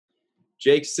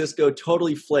Jake Sisko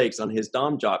totally flakes on his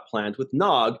Dom Jock plans with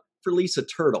Nog for Lisa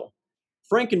Turtle.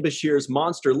 Frankenbashir's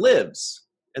monster lives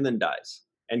and then dies.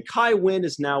 And Kai Wynn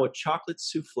is now a chocolate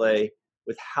souffle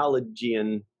with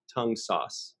halogen tongue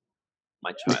sauce.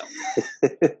 My child.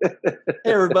 Hey,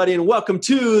 everybody, and welcome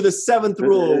to the Seventh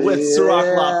Rule with Cirroc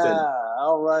Lofton.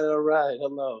 All right.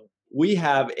 Hello. We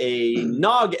have a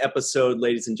Nog episode,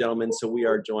 ladies and gentlemen, so we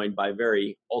are joined by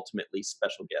very ultimately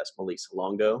special guest, Malissa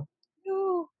Longo.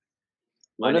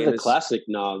 One of the classic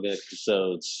Nog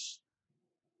episodes.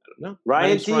 I don't know.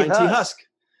 Ryan T. Husk.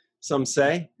 Some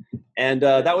say. And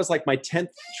that was like my 10th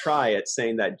try at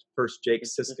saying that first Jake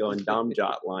Sisko and Dom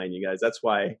Jot line, you guys. That's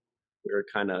why we were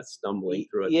kind of stumbling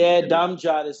through it. Yeah, Dom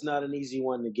Jot is not an easy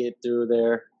one to get through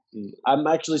there. I'm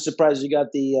actually surprised you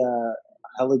got the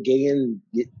Haligayan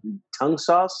tongue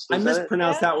sauce. I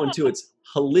mispronounced that one too. It's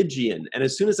Haligian. And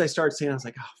as soon as I started saying it, I was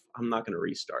like, oh, I'm not going to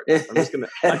restart. I'm just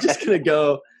going to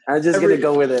go. I'm just going to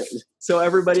go with it. So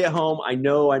everybody at home, I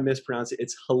know I mispronounced it.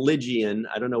 It's Haligian.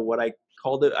 I don't know what I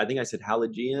called it. I think I said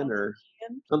Haligian or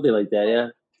something like that. Yeah.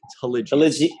 It's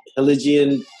Haligian.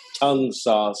 Haligian tongue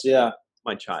sauce. Yeah.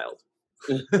 My child.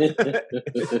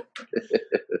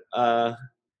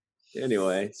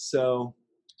 Anyway, so,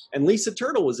 and Lisa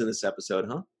Turtle was in this episode,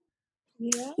 huh?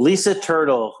 Yeah. Lisa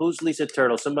Turtle. Who's Lisa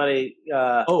Turtle? Somebody.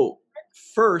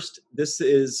 First, this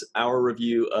is our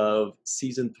review of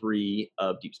season 3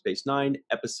 of Deep Space Nine,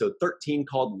 episode 13,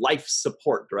 called Life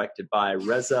Support, directed by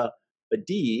Reza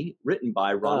Badi, written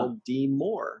by Ronald D.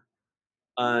 Moore.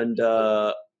 And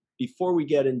before we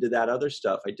get into that other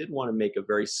stuff, I did want to make a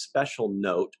very special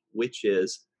note, which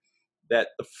is that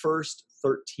the first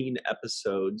 13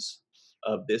 episodes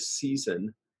of this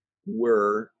season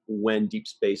were when Deep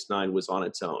Space Nine was on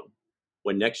its own,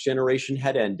 when Next Generation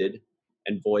had ended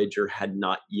and Voyager had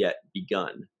not yet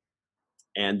begun.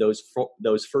 And those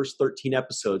first 13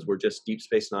 episodes were just Deep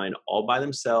Space Nine all by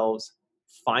themselves,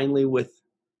 finally with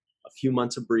a few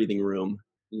months of breathing room.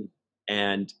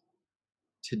 And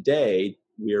today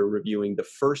we are reviewing the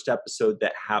first episode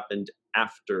that happened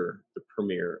after the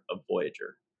premiere of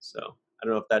Voyager. So I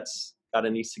don't know if that's got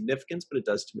any significance, but it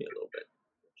does to me a little bit.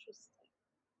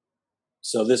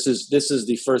 So this is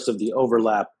the first of the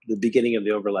overlap, the beginning of the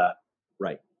overlap.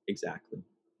 Right, exactly.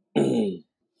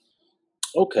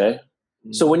 Okay.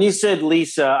 So when you said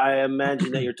Lisa, I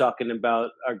imagine that you're talking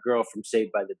about our girl from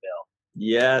Saved by the Bell.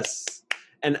 Yes.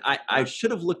 And I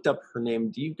should have looked up her name.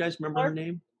 Do you guys remember her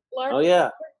name? Lark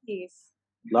Voorhees.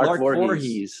 Lark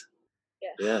Voorhees.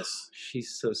 Yes.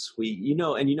 She's so sweet.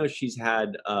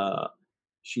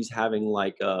 She's having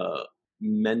like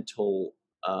mental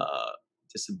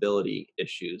disability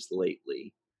issues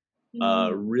lately.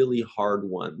 Really hard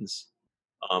ones.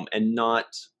 And not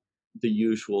the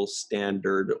usual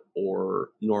standard or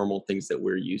normal things that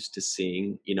we're used to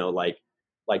seeing, like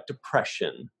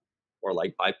depression or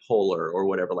like bipolar or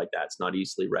whatever like that. It's not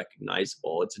easily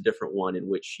recognizable. It's a different one in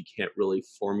which she can't really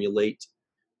formulate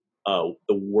the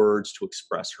words to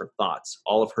express her thoughts.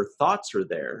 All of her thoughts are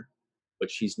there,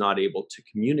 but she's not able to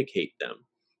communicate them.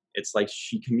 It's like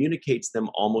she communicates them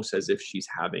almost as if she's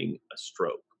having a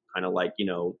stroke, kind of like,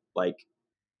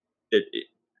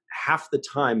 half the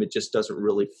time it just doesn't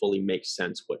really fully make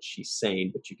sense what she's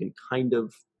saying, but you can kind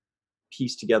of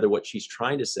piece together what she's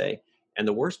trying to say. And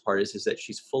the worst part is that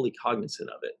she's fully cognizant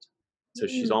of it. So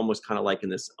she's almost kind of like in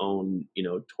this own,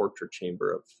 torture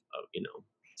chamber of,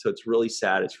 so it's really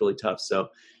sad. It's really tough. So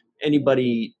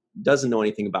anybody doesn't know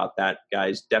anything about that,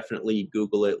 guys, definitely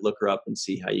Google it, look her up and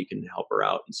see how you can help her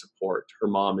out and support. Her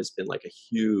mom has been like a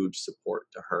huge support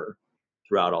to her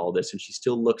throughout all this. And she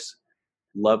still looks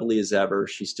lovely as ever.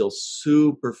 She's still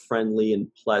super friendly and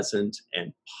pleasant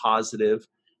and positive,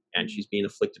 and she's being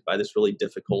afflicted by this really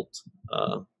difficult, I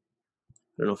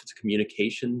don't know if it's a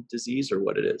communication disease or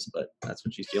what it is, but that's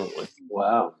what she's dealing with.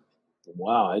 Wow.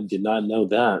 I did not know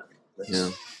that.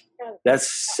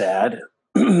 That's sad.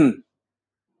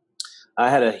 I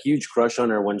had a huge crush on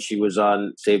her when she was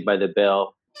on Saved by the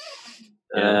Bell.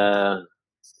 I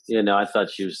thought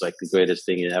she was like the greatest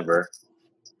thing ever.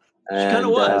 She kind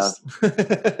of was.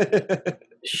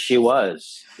 She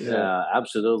was. Yeah,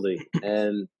 absolutely.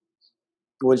 And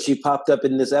when she popped up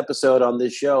in this episode on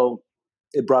this show,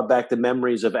 it brought back the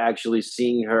memories of actually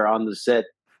seeing her on the set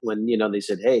when, they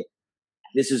said, hey,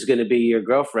 this is going to be your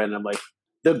girlfriend. I'm like,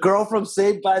 the girl from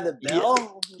Saved by the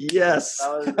Bell? Yes.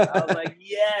 I was like,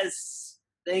 yes.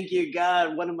 Thank you,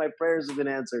 God. One of my prayers have been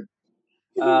answered.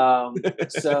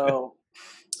 So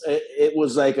it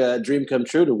was like a dream come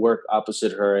true to work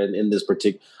opposite her in this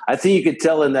particular. I think you could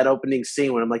tell in that opening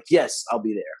scene when I'm like, yes, I'll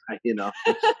be there.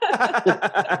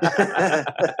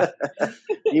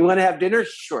 You want to have dinner?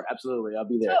 Sure, absolutely, I'll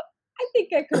be there. I think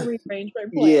I can rearrange my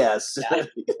plans. Yes. Yeah.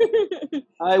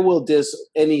 I will diss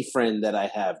any friend that I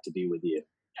have to be with you.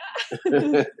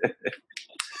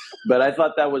 But I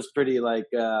thought that was pretty it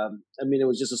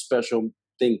was just a special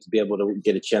thing to be able to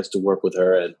get a chance to work with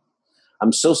her. And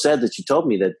I'm so sad that she told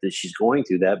me that she's going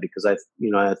through that, because I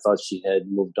thought she had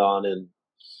moved on and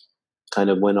kind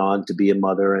of went on to be a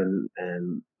mother and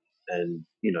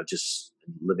just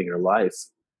living her life.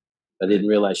 I didn't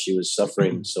realize she was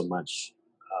suffering so much.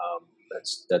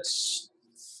 That's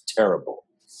terrible.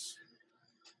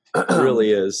 It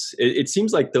really is. It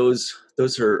seems like those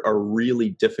are really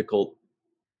difficult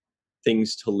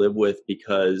things to live with,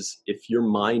 because if your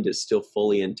mind is still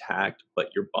fully intact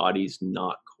but your body's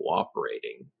not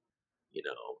cooperating,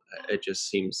 it just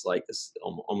seems like this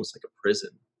almost like a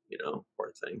prison,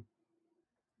 poor thing.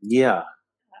 Yeah,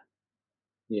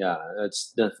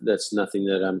 that's nothing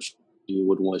that I'm sure you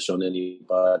would wish on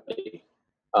anybody.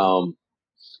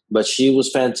 But she was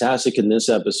fantastic in this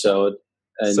episode,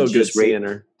 and so good seeing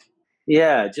her.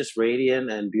 Yeah, just radiant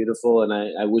and beautiful, and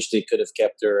I wish they could have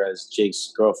kept her as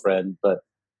Jake's girlfriend, but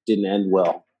didn't end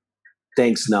well.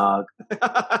 Thanks, Nog.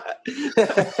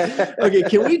 Okay,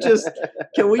 can we just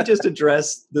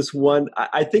address this one?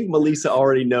 I think Malissa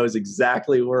already knows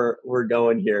exactly where we're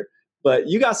going here, but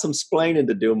you got some splaining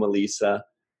to do, Malissa.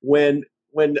 When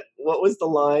what was the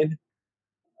line?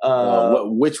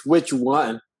 Which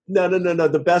one? No.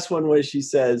 The best one was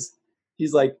he's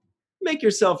like, make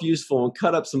yourself useful and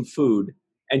cut up some food.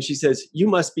 And she says, you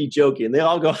must be joking. And they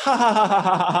all go, ha, ha, ha, ha,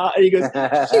 ha, ha. And he goes,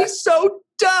 she's so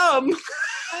dumb.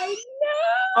 I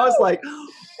know. I was like,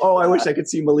 oh, I wish I could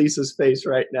see Melissa's face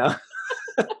right now.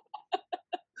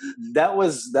 That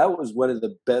was one of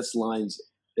the best lines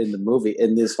in the movie,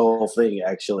 in this whole thing,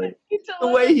 actually. The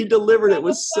way he delivered it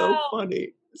was so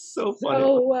funny. So funny.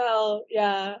 Oh, well,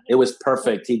 yeah. It was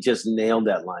perfect. He just nailed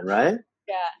that line, right?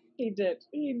 Yeah, he did.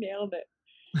 He nailed it.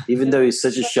 Even though he's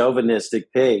such a chauvinistic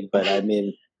pig, but I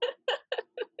mean,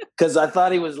 because I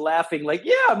thought he was laughing like,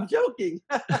 yeah, I'm joking.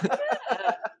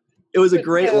 It was a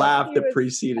great laugh that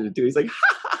preceded it too. He's like,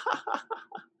 ha, ha, ha, ha.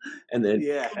 And then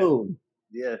boom.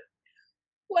 Yeah.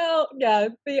 Well, yeah,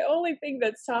 the only thing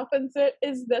that softens it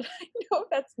is that I know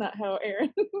that's not how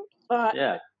Aron thought.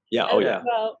 Yeah. Yeah, oh yeah.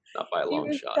 Well, not by a long he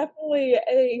was shot. Definitely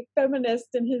a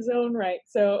feminist in his own right.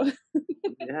 So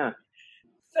yeah.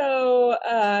 So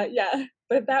yeah,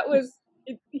 but that was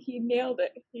he nailed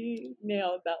it. He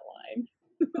nailed that line.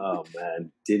 Oh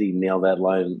man, did he nail that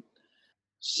line?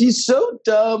 She's so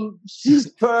dumb.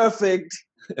 She's perfect.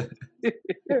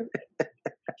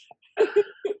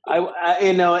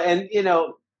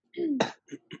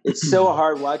 It's so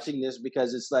hard watching this,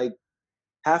 because it's like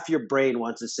half your brain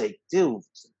wants to say, dude,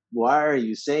 why are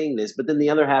you saying this? But then the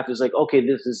other half is like, okay,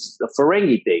 this is a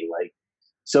Ferengi thing. Like,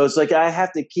 so it's like I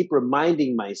have to keep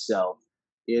reminding myself,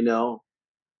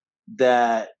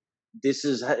 that this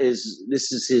is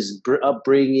his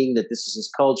upbringing, that this is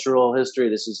his cultural history,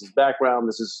 this is his background,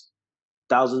 this is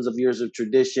thousands of years of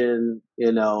tradition,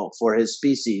 for his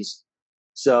species.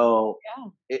 So,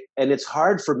 and it's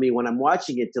hard for me when I'm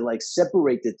watching it to like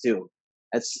separate the two.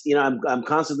 It's, I'm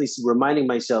constantly reminding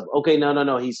myself, okay,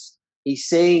 no, he's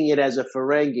saying it as a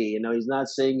Ferengi, he's not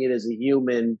saying it as a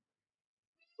human,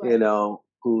 right.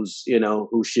 Who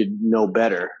should know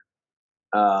better.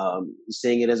 He's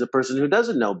saying it as a person who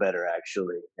doesn't know better,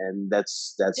 actually, and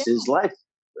that's his life,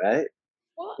 right?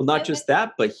 Well, not just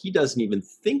that, but he doesn't even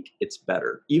think it's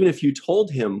better. Even if you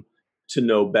told him to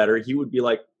know better, he would be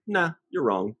like, nah, you're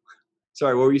wrong.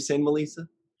 Sorry, what were you saying, Malissa?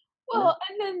 Well,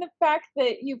 and then the fact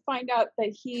that you find out that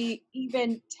he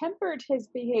even tempered his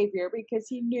behavior because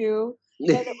he knew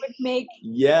that it would make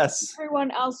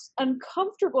everyone else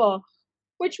uncomfortable,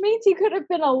 which means he could have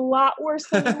been a lot worse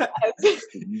than he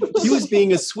was. He was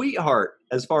being a sweetheart,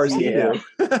 as far as he knew.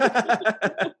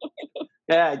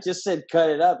 Yeah, I just said cut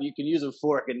it up. You can use a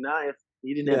fork and knife.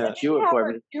 You didn't have to chew it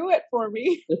for me. Do it for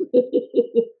me.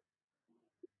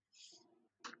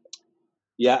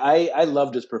 Yeah, I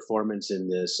loved his performance in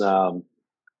this.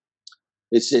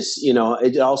 It's just,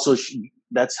 it also,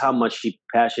 that's how much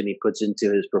passion he puts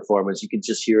into his performance. You can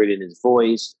just hear it in his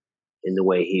voice, in the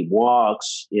way he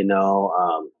walks, and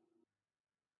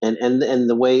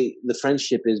the way the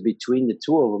friendship is between the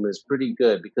two of them is pretty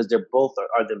good, because they're both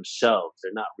are themselves.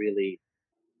 They're not really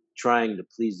trying to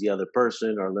please the other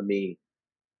person, or let me,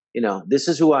 this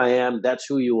is who I am, that's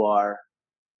who you are,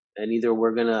 and either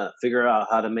we're gonna figure out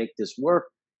how to make this work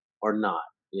or not,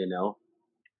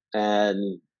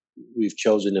 and we've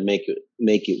chosen to make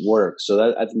it work.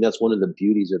 So I think that's one of the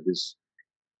beauties of this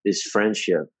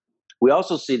friendship. We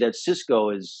also see that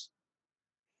Sisko is,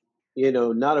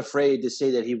 not afraid to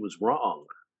say that he was wrong.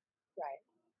 Right.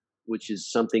 which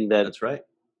is something that that's right.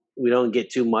 we don't get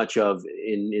too much of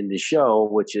in the show,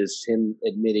 which is him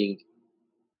admitting.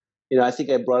 I think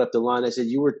I brought up the line. I said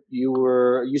you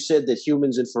said that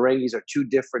humans and Ferengis are too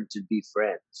different to be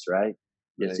friends, right?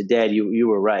 I said, Dad, you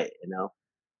were right,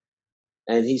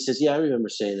 And he says, yeah, I remember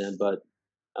saying that, but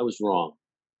I was wrong.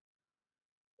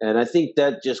 And I think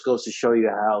that just goes to show you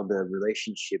how the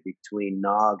relationship between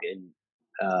Nog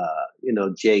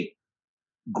and Jake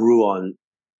grew on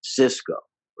Sisko,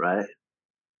 right?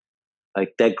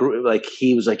 Like that grew. Like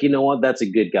he was like, you know what? That's a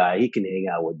good guy. He can hang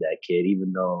out with that kid,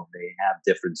 even though they have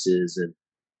differences. And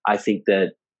I think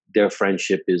that their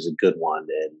friendship is a good one,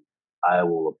 and I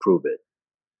will approve it.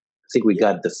 I think we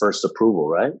got the first approval,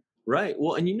 right? Right.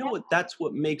 Well, and you know what? That's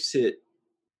what makes it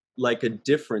like a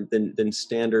different than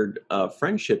standard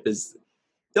friendship is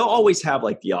they'll always have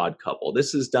like the odd couple.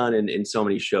 This is done in so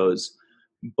many shows,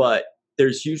 but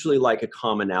there's usually like a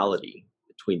commonality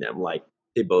between them. Like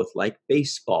they both like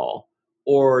baseball,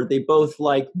 or they both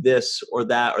like this or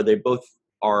that, or they both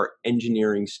are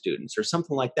engineering students or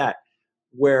something like that.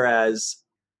 Whereas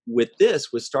with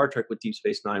Star Trek, with Deep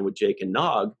Space Nine, with Jake and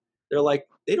Nog, they're like,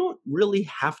 they don't really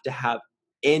have to have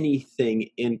anything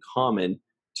in common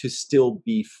to still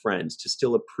be friends, to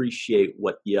still appreciate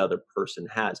what the other person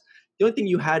has. The only thing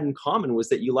you had in common was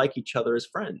that you like each other as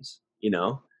friends,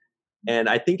 And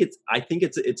I think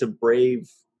it's a brave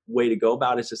way to go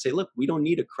about it, is to say, look, we don't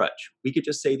need a crutch. We could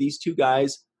just say these two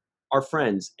guys are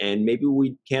friends, and maybe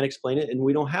we can't explain it, and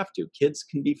we don't have to. Kids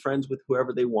can be friends with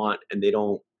whoever they want, and they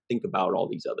don't think about all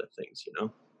these other things,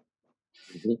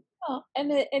 Mm-hmm. Oh,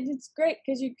 and it's great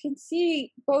because you can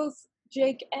see both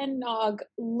Jake and Nog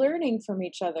learning from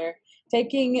each other,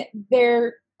 taking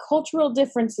their cultural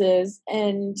differences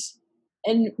and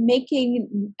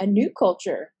making a new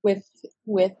culture with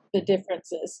the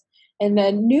differences, and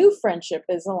a new friendship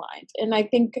is aligned. And I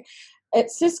think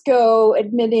Sisko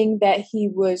admitting that he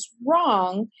was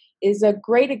wrong is a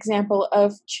great example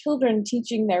of children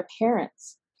teaching their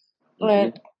parents.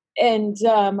 Mm-hmm.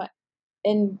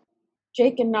 And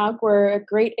Jake and Nog were a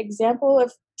great example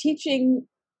of teaching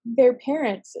their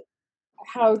parents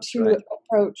how to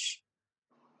approach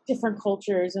different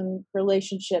cultures and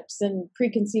relationships and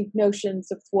preconceived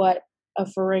notions of what a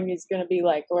Ferengi is going to be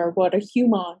like, or what a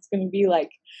human is going to be like.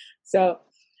 So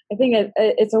I think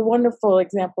it's a wonderful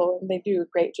example, and they do a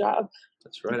great job.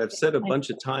 That's right. I've said a bunch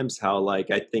of times how,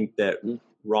 like, I think that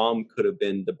Rom could have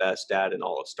been the best dad in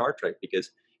all of Star Trek,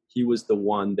 because he was the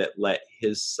one that let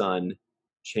his son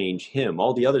change him.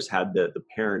 All the others had the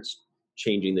parents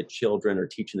changing the children or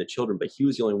teaching the children, but he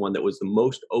was the only one that was the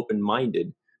most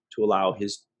open-minded to allow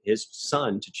his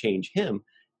son to change him.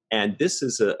 And this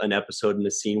is an episode in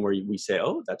the scene where we say,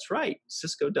 oh, that's right,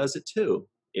 Sisko does it too.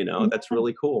 That's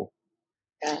really cool.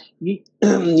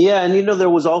 Yeah, and there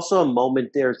was also a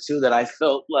moment there too that I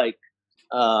felt like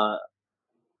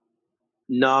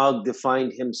Nog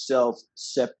defined himself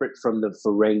separate from the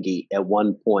Ferengi at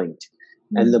one point.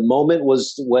 Mm-hmm. And the moment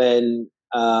was when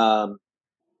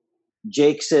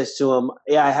Jake says to him,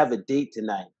 yeah, I have a date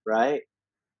tonight, right?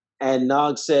 And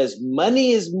Nog says,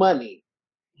 money is money,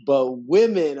 but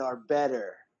women are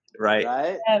better. Right.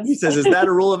 Yes. He says, is that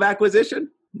a rule of acquisition?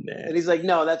 Nah. And he's like,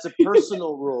 no, that's a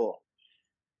personal rule.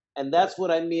 And that's what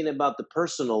I mean about the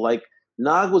personal. Like,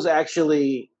 Nog was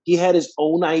actually, he had his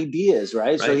own ideas,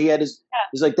 right? So he had he's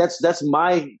like, that's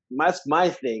my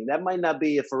thing. That might not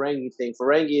be a Ferengi thing.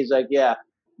 Ferengi is like, yeah,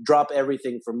 drop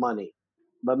everything for money.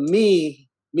 But me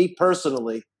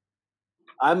personally,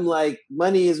 I'm like,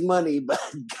 money is money, but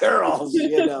girls,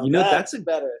 that's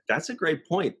better. That's a great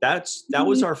point. That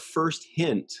was our first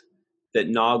hint that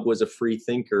Nog was a free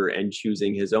thinker and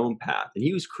choosing his own path. And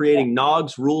he was creating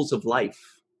Nog's rules of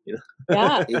life.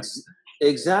 Yeah.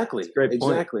 Exactly. Great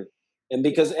point. Exactly.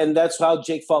 And that's how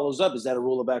Jake follows up. Is that a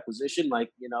rule of acquisition? Like,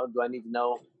 do I need to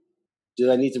know?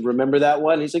 Do I need to remember that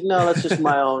one? He's like, no, that's just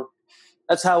my own.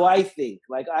 That's how I think.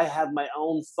 Like, I have my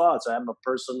own thoughts. I have a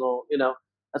personal,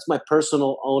 that's my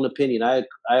personal own opinion. I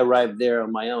arrived there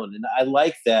on my own. And I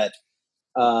like that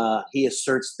he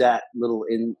asserts that little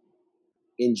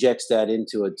injects that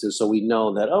into it too, so we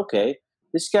know that, okay,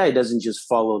 this guy doesn't just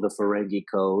follow the Ferengi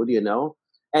code,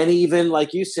 And even,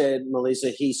 like you said,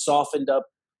 Melissa, he softened up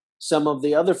some of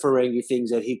the other Ferengi things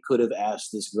that he could have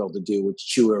asked this girl to do, which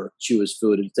chew his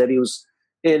food. Instead, he was,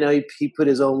 he put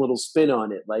his own little spin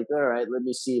on it. Like, all right, let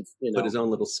me see if, Put his own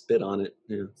little spit on it.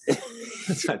 Yeah.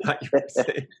 That's what I thought you were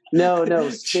saying. No.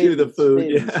 Chew the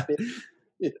food. I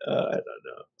don't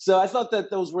know. So I thought that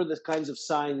those were the kinds of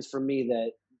signs for me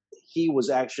that he was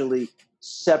actually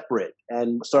separate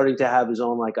and starting to have his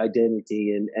own like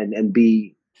identity and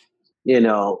be,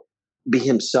 be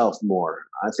himself more.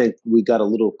 I think we got a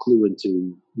little clue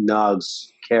into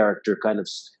Nog's character kind of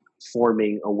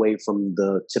forming away from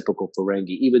the typical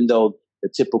Ferengi, even though the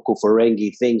typical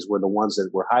Ferengi things were the ones that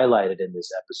were highlighted in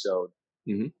this episode.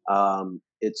 Mm-hmm.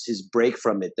 It's his break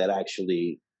from it that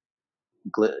actually,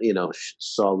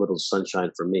 saw a little sunshine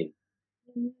for me.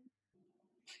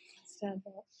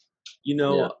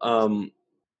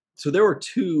 So there were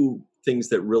two things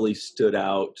that really stood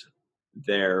out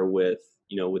there with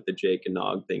the Jake and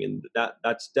Nog thing, and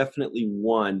that's definitely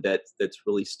one that's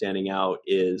really standing out,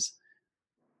 is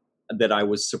that I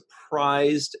was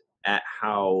surprised at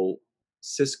how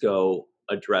Sisko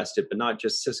addressed it, but not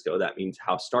just Sisko. That means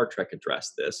how Star Trek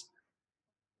addressed this,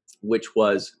 which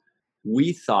was,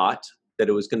 we thought that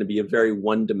it was going to be a very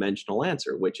one-dimensional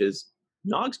answer, which is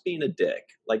Nog's being a dick.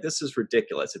 Like, this is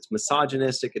ridiculous. It's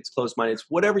misogynistic. It's closed-minded. It's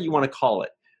whatever you want to call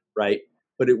it, right?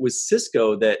 But it was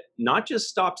Sisko that not just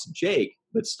stops Jake,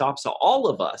 but stops all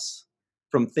of us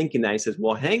from thinking that. He says,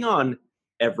 well, hang on,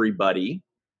 everybody.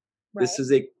 Right. This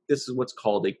is what's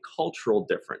called a cultural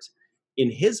difference. In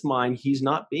his mind, he's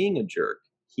not being a jerk.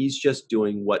 He's just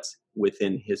doing what's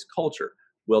within his culture.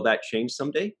 Will that change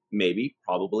someday? Maybe,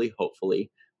 probably, hopefully.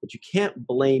 But you can't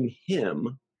blame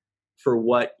him for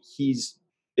what he's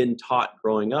been taught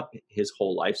growing up his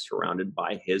whole life, surrounded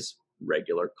by his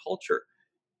regular culture.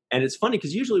 And it's funny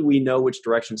because usually we know which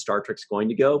direction Star Trek's going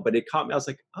to go, but it caught me. I was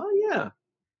like, oh yeah,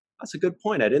 that's a good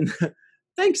point. I didn't.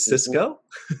 Thanks, Sisko.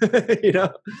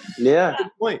 Yeah.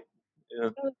 Good point. Yeah.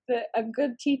 That was a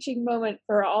good teaching moment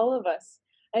for all of us.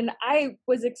 And I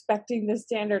was expecting the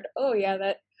standard, oh yeah,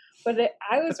 but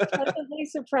I was pleasantly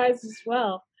surprised as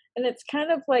well. And it's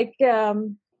kind of like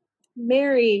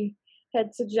Mary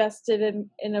had suggested in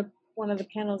one of the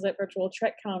panels at Virtual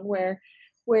TrekCon where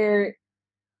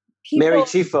people, Mary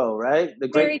Chifo, right? The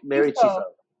great Mary Chifo.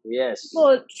 Yes.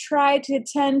 People try to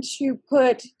tend to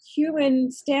put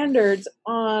human standards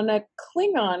on a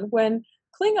Klingon when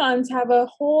Klingons have a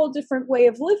whole different way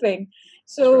of living.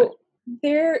 So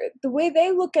the way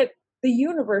they look at the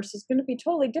universe is going to be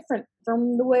totally different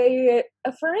from the way a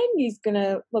Ferengi is going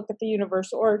to look at the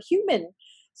universe, or human.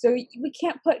 So we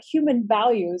can't put human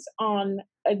values on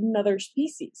another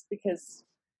species because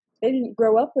they didn't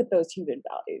grow up with those human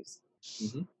values.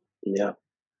 Mm-hmm. Yeah.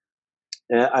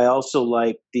 And I also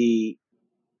like the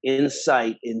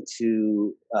insight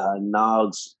into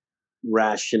Nog's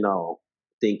rational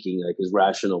thinking, like his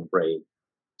rational brain.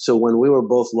 So when we were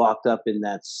both locked up in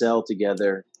that cell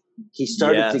together, he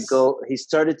started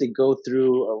to go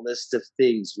through a list of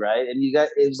things, right? And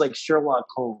it was like Sherlock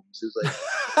Holmes. It was like,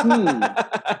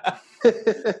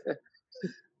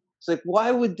 it's like, why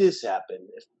would this happen?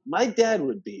 If my dad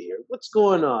would be here, what's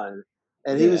going on?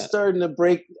 And he was starting to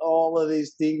break all of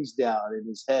these things down in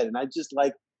his head. And I just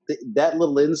like that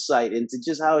little insight into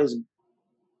just how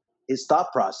his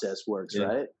thought process works,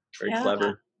 right? Very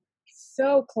clever.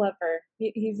 So clever.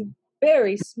 He's a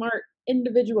very smart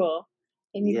individual.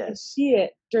 And you can see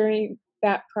it during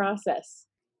that process.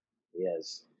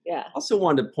 Yes. Yeah. I also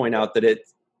wanted to point out that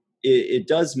it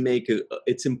does make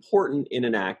it's important in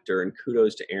an actor, and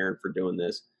kudos to Aron for doing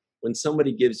this, when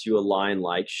somebody gives you a line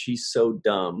like, she's so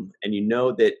dumb, and you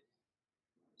know that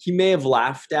he may have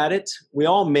laughed at it. We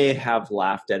all may have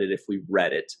laughed at it if we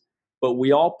read it, but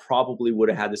we all probably would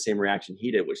have had the same reaction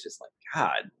he did, which is like,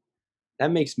 God,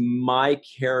 that makes my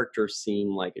character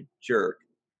seem like a jerk.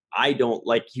 I don't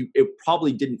like you. It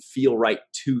probably didn't feel right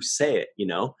to say it,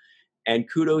 and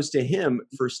kudos to him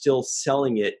for still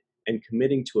selling it and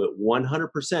committing to it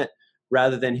 100%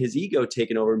 rather than his ego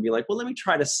taking over and be like, well, let me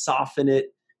try to soften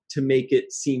it to make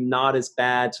it seem not as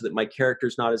bad so that my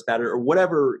character's not as bad, or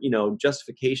whatever,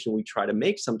 justification we try to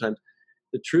make sometimes.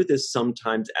 The truth is,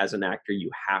 sometimes as an actor, you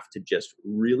have to just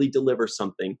really deliver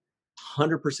something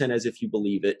 100% as if you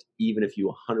believe it, even if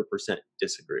you 100%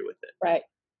 disagree with it.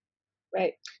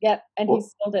 Right. Yep. And he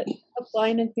sold it. Hook,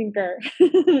 line, and sinker.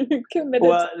 Committed.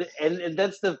 Well, and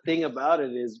that's the thing about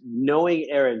it, is knowing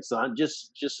Aron, so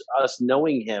just us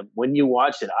knowing him, when you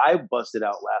watch it, I busted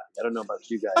out laughing. I don't know about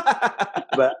you guys,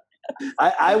 but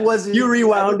I wasn't. You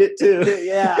rewound it too.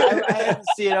 Yeah, I had to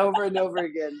see it over and over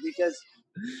again because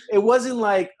it wasn't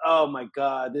like, oh my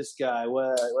God, this guy,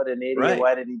 what an idiot. Right.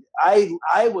 Why did he?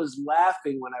 I was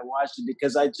laughing when I watched it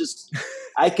because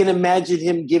I can imagine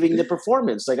him giving the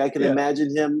performance. Like I can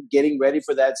imagine him getting ready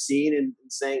for that scene and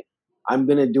saying, I'm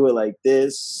going to do it like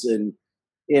this. And,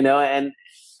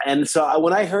 and so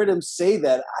when I heard him say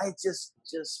that, I just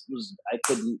was, I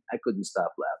couldn't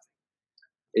stop laughing.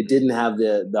 It didn't have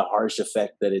the harsh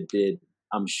effect that it did,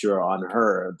 I'm sure, on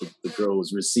her, the girl who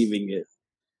was receiving it.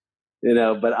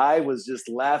 But I was just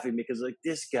laughing because like,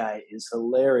 this guy is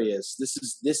hilarious.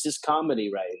 This is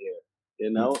comedy right here,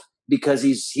 because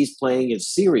he's playing it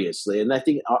seriously. And I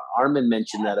think Armin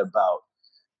mentioned that about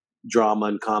drama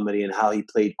and comedy and how he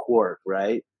played Quark,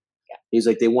 right? Yeah. He's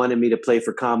like, they wanted me to play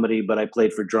for comedy, but I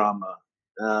played for drama.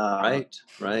 Right.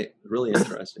 Really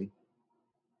interesting.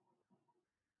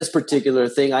 This particular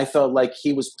thing, I felt like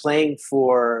he was playing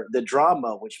for the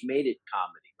drama, which made it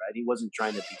comedy, right? He wasn't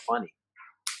trying to be funny.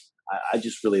 I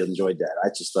just really enjoyed that. I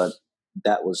just thought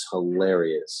that was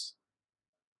hilarious.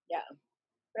 Yeah,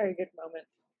 very good moment.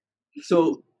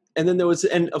 So, and then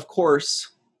of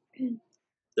course,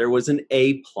 there was an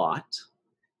A plot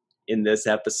in this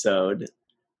episode.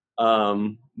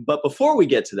 But before we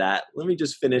get to that, let me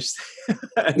just finish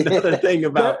another thing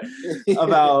about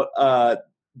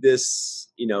this,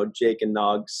 Jake and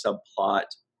Nog subplot.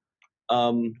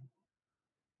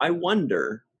 I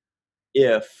wonder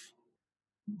if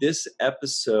this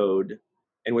episode,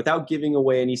 and without giving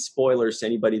away any spoilers to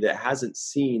anybody that hasn't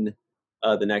seen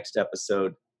the next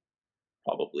episode,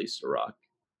 probably Cirroc,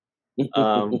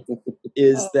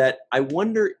 is that I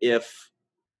wonder if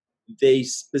they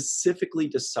specifically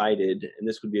decided, and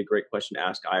this would be a great question to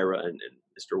ask Ira and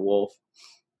Mr. Wolf,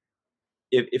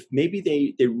 if maybe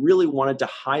they really wanted to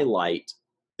highlight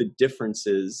the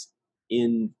differences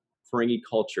in Ferengi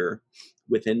culture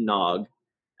within Nog,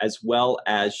 as well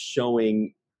as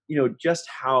showing, just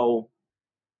how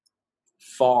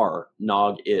far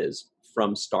Nog is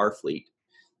from Starfleet.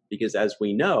 Because as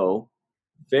we know,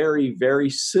 very, very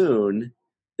soon,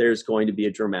 there's going to be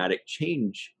a dramatic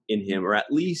change in him, or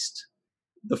at least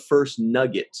the first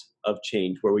nugget of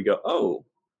change where we go, oh,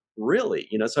 really?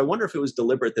 So I wonder if it was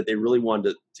deliberate that they really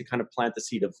wanted to kind of plant the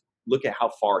seed of, look at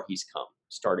how far he's come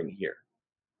starting here.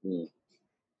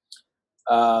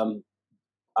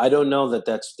 I don't know that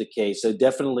that's the case. They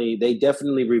definitely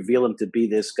reveal him to be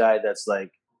this guy that's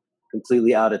like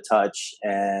completely out of touch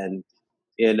and,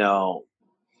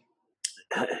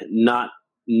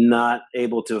 not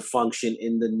able to function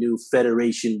in the new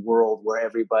Federation world where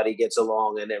everybody gets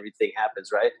along and everything happens,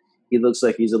 right? He looks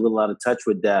like he's a little out of touch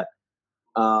with that.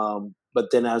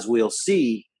 But then as we'll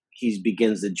see, he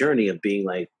begins the journey of being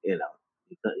like, he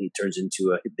turns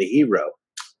into the hero.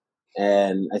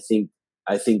 And I think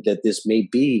that this may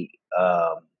be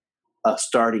a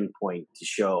starting point to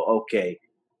show, okay,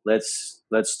 let's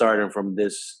start him from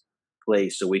this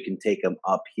place so we can take him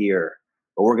up here.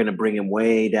 But we're going to bring him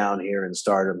way down here and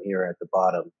start him here at the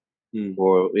bottom.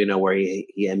 Or, where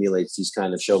he emulates these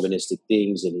kind of chauvinistic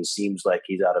things and he seems like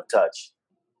he's out of touch.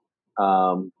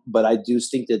 But I do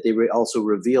think that they also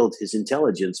revealed his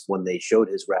intelligence when they showed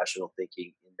his rational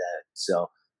thinking in that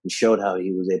itself and showed how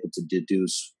he was able to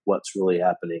deduce what's really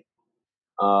happening.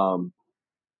 And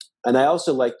I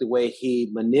also like the way he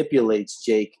manipulates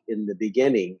Jake in the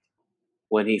beginning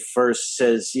when he first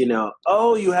says,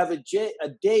 oh, you have a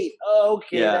date. Oh,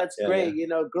 okay, that's great.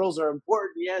 Yeah. Girls are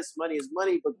important. Yes, money is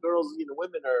money, but girls,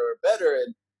 women are better.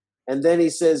 And then he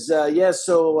says,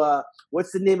 so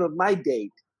what's the name of my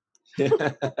date?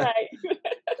 Right.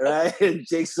 Right? And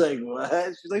Jake's like, what?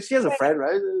 She's like, she has a friend,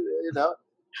 right?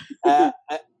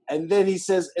 And then he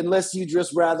says, unless you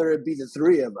just rather it be the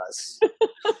three of us.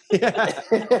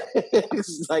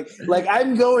 It's like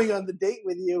I'm going on the date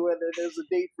with you whether there's a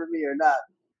date for me or not.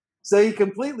 So he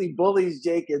completely bullies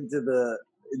Jake into the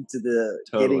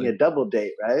getting a double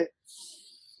date, right?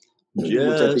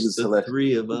 Just the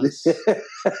three of us.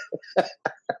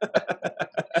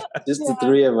 Just the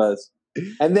three of us.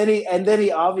 And then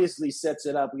he obviously sets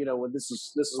it up, when this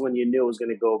is when you knew it was going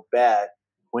to go bad,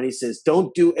 when he says,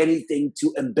 don't do anything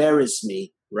to embarrass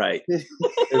me. Right. There's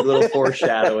a little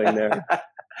foreshadowing there.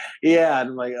 Yeah, and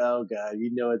I'm like, oh God,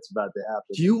 it's about to happen.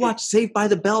 Do you watch Saved by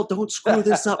the Bell? Don't screw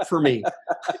this up for me.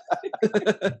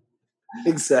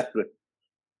 Exactly.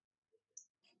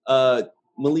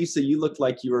 Malissa, you looked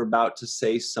like you were about to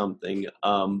say something,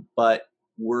 but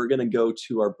we're going to go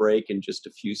to our break in just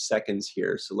a few seconds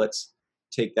here. So let's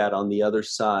take that on the other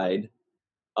side.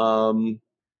 I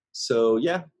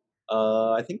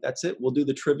think that's it. We'll do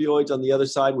the trivioids on the other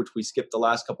side, which we skipped the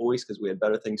last couple of weeks because we had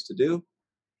better things to do.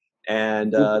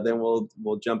 And then we'll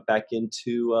jump back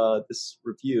into this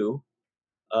review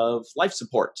of life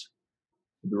support.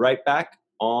 We'll be right back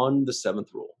on the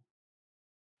 7th Rule.